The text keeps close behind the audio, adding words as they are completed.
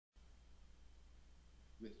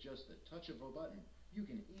With just the touch of a button, you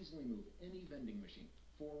can easily move any vending machine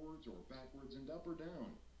forwards or backwards and up or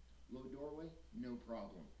down. Low doorway? No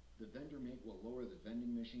problem. The vendor mate will lower the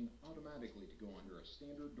vending machine automatically to go under a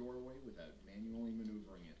standard doorway without manually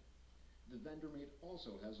maneuvering it. The vendor mate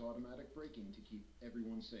also has automatic braking to keep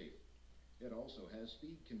everyone safe. It also has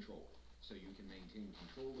speed control, so you can maintain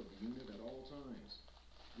control of the unit at all times.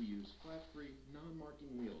 We use flat-free,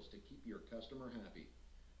 non-marking wheels to keep your customer happy.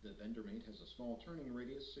 The vendor mate has a small turning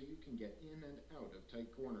radius so you can get in and out of tight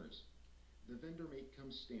corners. The vendor mate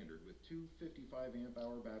comes standard with two 55 amp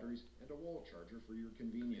hour batteries and a wall charger for your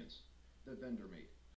convenience. The vendor mate,